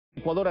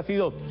Ecuador ha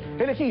sido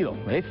elegido,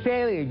 es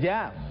sede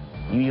ya,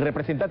 y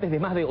representantes de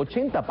más de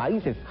 80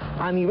 países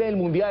a nivel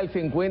mundial se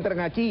encuentran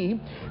aquí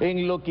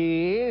en lo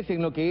que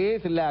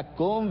es la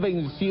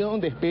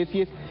Convención de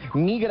Especies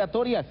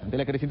Migratorias, de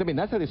la creciente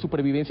amenaza de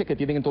supervivencia que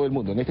tienen en todo el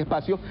mundo. En este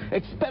espacio,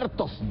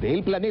 expertos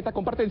del planeta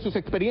comparten sus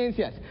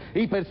experiencias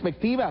y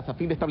perspectivas a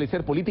fin de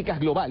establecer políticas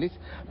globales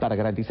para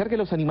garantizar que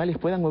los animales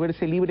puedan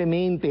moverse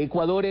libremente.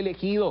 Ecuador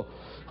elegido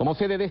como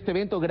sede de este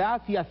evento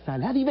gracias a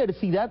la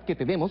diversidad que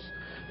tenemos,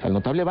 al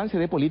notable avance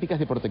de políticas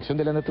de protección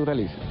de la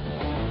naturaleza.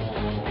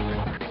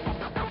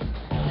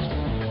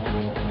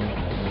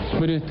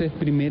 Bueno, esta es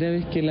primera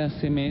vez que la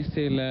CMS,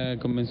 la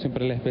Convención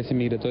para las Especies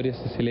Migratorias,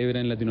 se celebra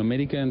en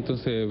Latinoamérica,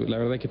 entonces la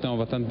verdad es que estamos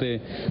bastante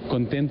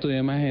contentos y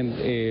además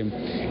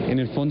en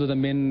el fondo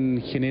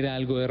también genera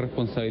algo de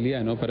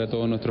responsabilidad, ¿no?, para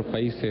todos nuestros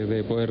países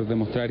de poder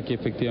demostrar que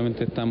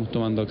efectivamente estamos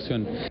tomando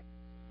acción.